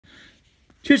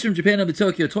Cheers from Japan, I'm the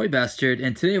Tokyo Toy Bastard,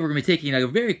 and today we're going to be taking a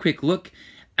very quick look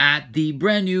at the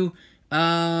brand new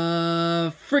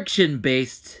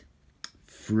friction-based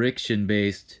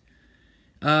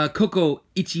COCO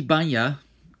ICHIBANYA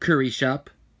curry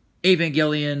shop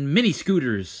Evangelion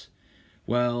mini-scooters.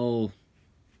 Well,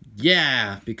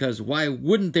 yeah, because why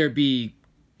wouldn't there be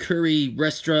curry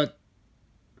restaurant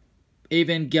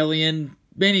Evangelion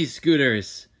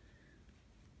mini-scooters?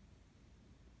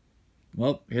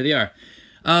 Well, here they are.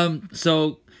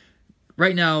 So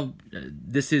right now,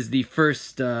 this is the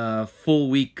first full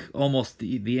week, almost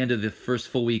the end of the first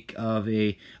full week of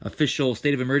a official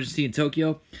state of emergency in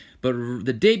Tokyo. But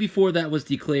the day before that was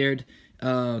declared,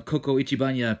 COCO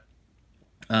ICHIBANYA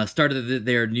started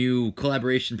their new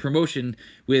collaboration promotion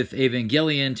with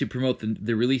Evangelion to promote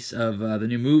the release of the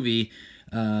new movie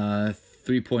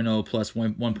 3.0 plus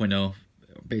 1.0.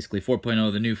 Basically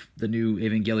 4.0, the new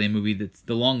Evangelion movie. That's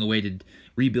the long-awaited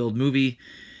rebuild movie,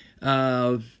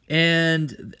 and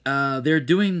they're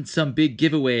doing some big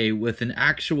giveaway with an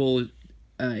actual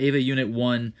Eva Unit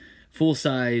 1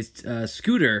 full-sized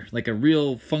scooter, like a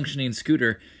real functioning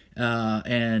scooter,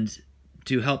 and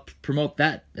to help promote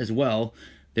that as well,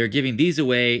 they're giving these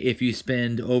away if you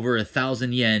spend over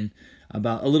 1,000 yen,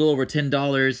 about a little over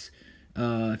 $10.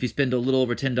 If you spend a little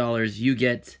over $10, you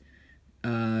get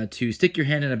to stick your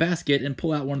hand in a basket and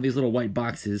pull out one of these little white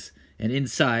boxes, and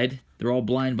inside, they're all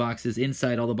blind boxes,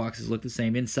 inside all the boxes look the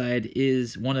same. Inside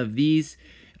is one of these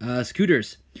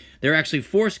scooters. There are actually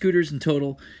 4 scooters in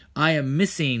total. I am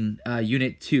missing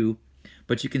Unit 2,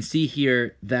 but you can see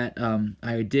here that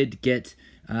I did get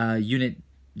Unit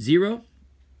 0,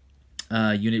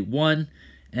 Unit 1,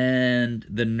 and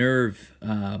the Nerve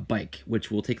bike,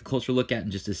 which we'll take a closer look at in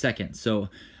just a second. So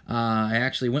I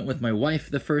actually went with my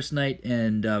wife the first night,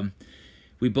 and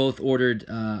we both ordered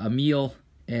a meal,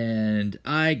 and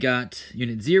I got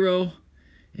Unit 0,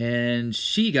 and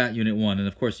she got Unit 1, and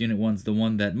of course Unit 1's the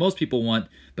one that most people want,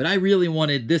 but I really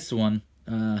wanted this one,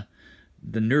 the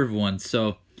Nerve one,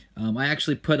 so I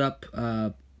actually put up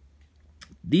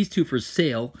these 2 for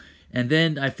sale, and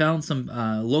then I found some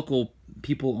local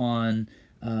people on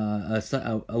a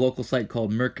local site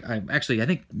called actually, I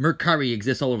think Mercari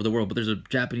exists all over the world, but there's a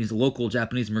local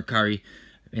Japanese Mercari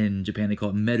in Japan. They call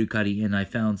it Mercari, and I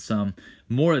found some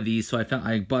more of these, so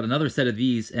I bought another set of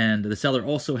these, and the seller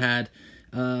also had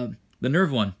the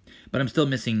Nerve one, but I'm still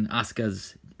missing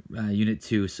Asuka's Unit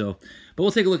 2. So, but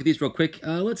we'll take a look at these real quick.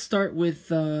 Let's start with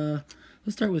Unit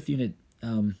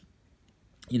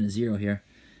 0 here.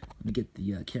 Let me get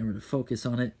the camera to focus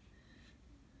on it.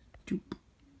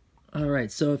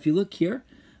 Alright, so if you look here,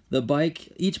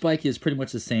 each bike is pretty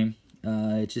much the same.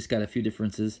 It's just got a few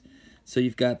differences. So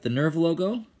you've got the Nerve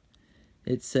logo.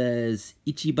 It says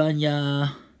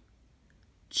Ichibanya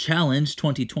Challenge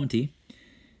 2020.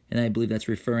 And I believe that's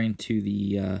referring to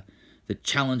the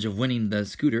challenge of winning the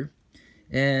scooter.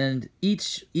 And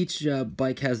each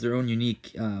bike has their own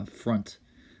unique front.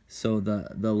 So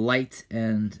the light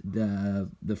and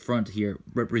the front here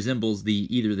resembles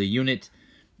either the unit,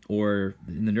 or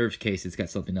in the Nerve's case, it's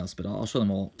got something else, but I'll show them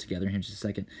all together here in just a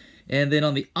second. And then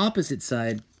on the opposite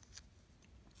side,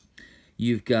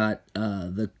 you've got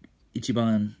the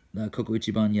COCO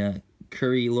ICHIBANYA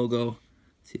curry logo.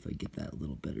 Let's see if I get that a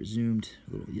little better zoomed.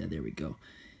 Yeah, there we go.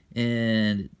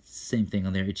 And same thing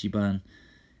on there, Ichiban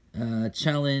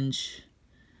Challenge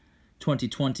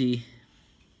 2020,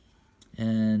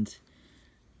 and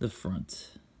the front.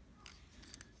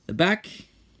 The back,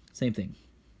 same thing.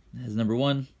 It has number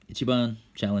 1, Ichiban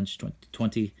Challenge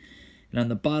 2020. And on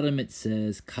the bottom it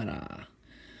says Kara.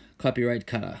 Copyright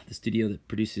Kara, the studio that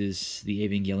produces the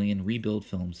Evangelion rebuild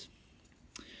films.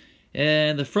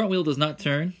 And the front wheel does not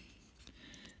turn.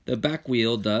 The back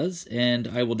wheel does, and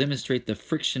I will demonstrate the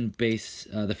friction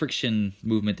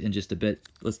movement in just a bit.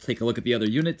 Let's take a look at the other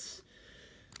units.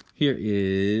 Here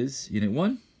is Unit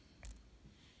 1.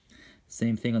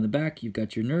 Same thing on the back. You've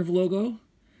got your Nerve logo,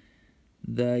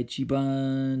 the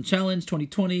Ichiban Challenge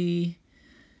 2020,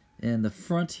 and the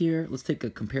front here. Let's take a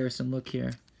comparison look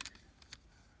here.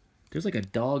 There's like a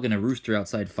dog and a rooster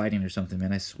outside fighting or something,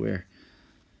 man, I swear.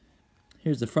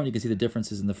 Here's the front. You can see the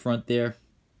differences in the front there.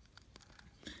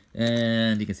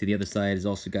 And you can see the other side has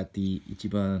also got the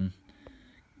Ichiban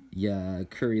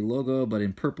curry logo, but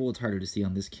in purple. It's harder to see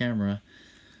on this camera.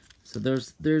 So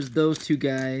there's those 2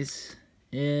 guys.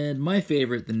 And my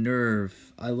favorite, the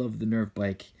Nerve. I love the Nerve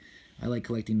bike. I like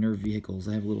collecting Nerve vehicles.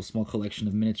 I have a little small collection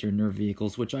of miniature Nerve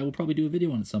vehicles, which I will probably do a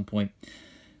video on at some point.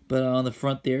 But on the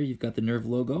front there, you've got the Nerve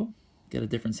logo. Got a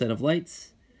different set of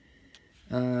lights.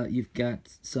 You've got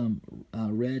some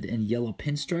red and yellow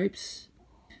pinstripes.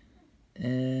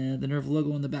 And the Nerve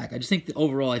logo on the back. I just think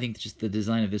overall, I think just the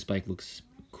design of this bike looks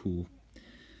cool.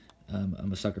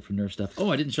 I'm a sucker for Nerve stuff.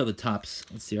 Oh, I didn't show the tops.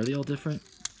 Let's see, are they all different?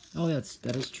 Oh,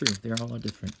 that is true. They're all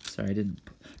different. Sorry, I didn't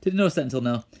notice that until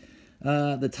now.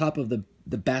 The top of the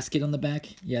basket on the back.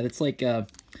 Yeah, that's like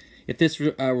if this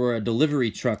were a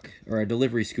delivery truck or a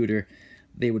delivery scooter,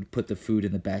 they would put the food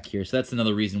in the back here. So that's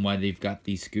another reason why they've got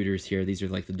these scooters here. These are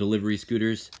like the delivery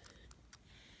scooters.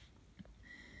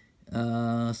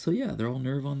 So yeah, they're all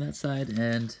Nerve on that side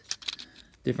and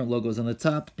different logos on the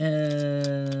top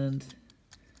and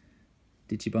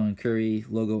Ichiban Curry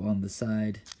logo on the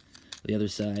side, the other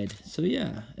side. So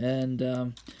yeah,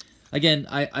 and again,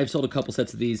 I've sold a couple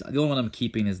sets of these. The only one I'm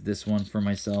keeping is this one for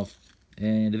myself.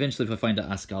 And eventually, if I find a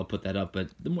Asuka, I'll put that up. But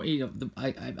the more, you know,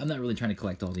 I'm not really trying to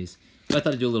collect all these. But I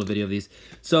thought I'd do a little video of these.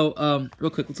 So real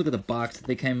quick, let's look at the box that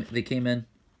they came in.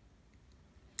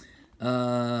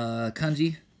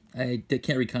 Kanji. I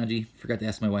can't read kanji. Forgot to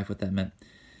ask my wife what that meant.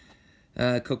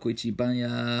 COCO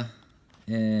ICHIBANYA.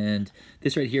 And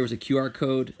this right here was a QR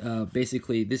code.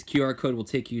 Basically, this QR code will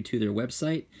take you to their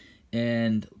website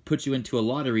and put you into a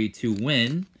lottery to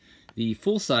win the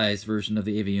full-size version of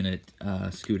the EVA unit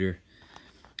scooter.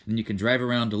 Then you can drive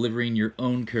around delivering your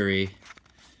own curry.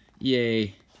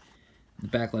 Yay. The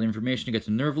backlight information, you got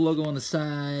the Nerve logo on the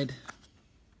side.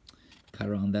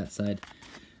 Kara on that side.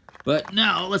 But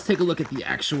now, let's take a look at the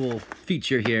actual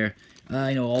feature here.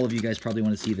 I know all of you guys probably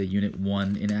want to see the Unit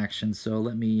 1 in action, so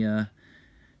let me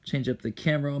change up the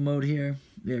camera mode here.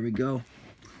 There we go.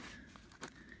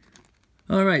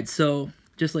 Alright, so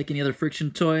just like any other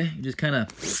friction toy, you just kind of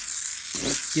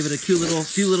give it a few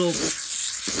little,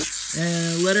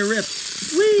 and let it rip.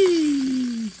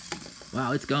 Whee!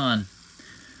 Wow, it's gone.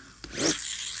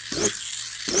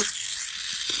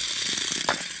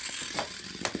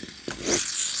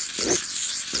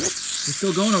 It's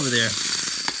still going over there.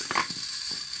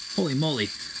 Holy moly.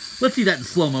 Let's see that in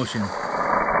slow motion.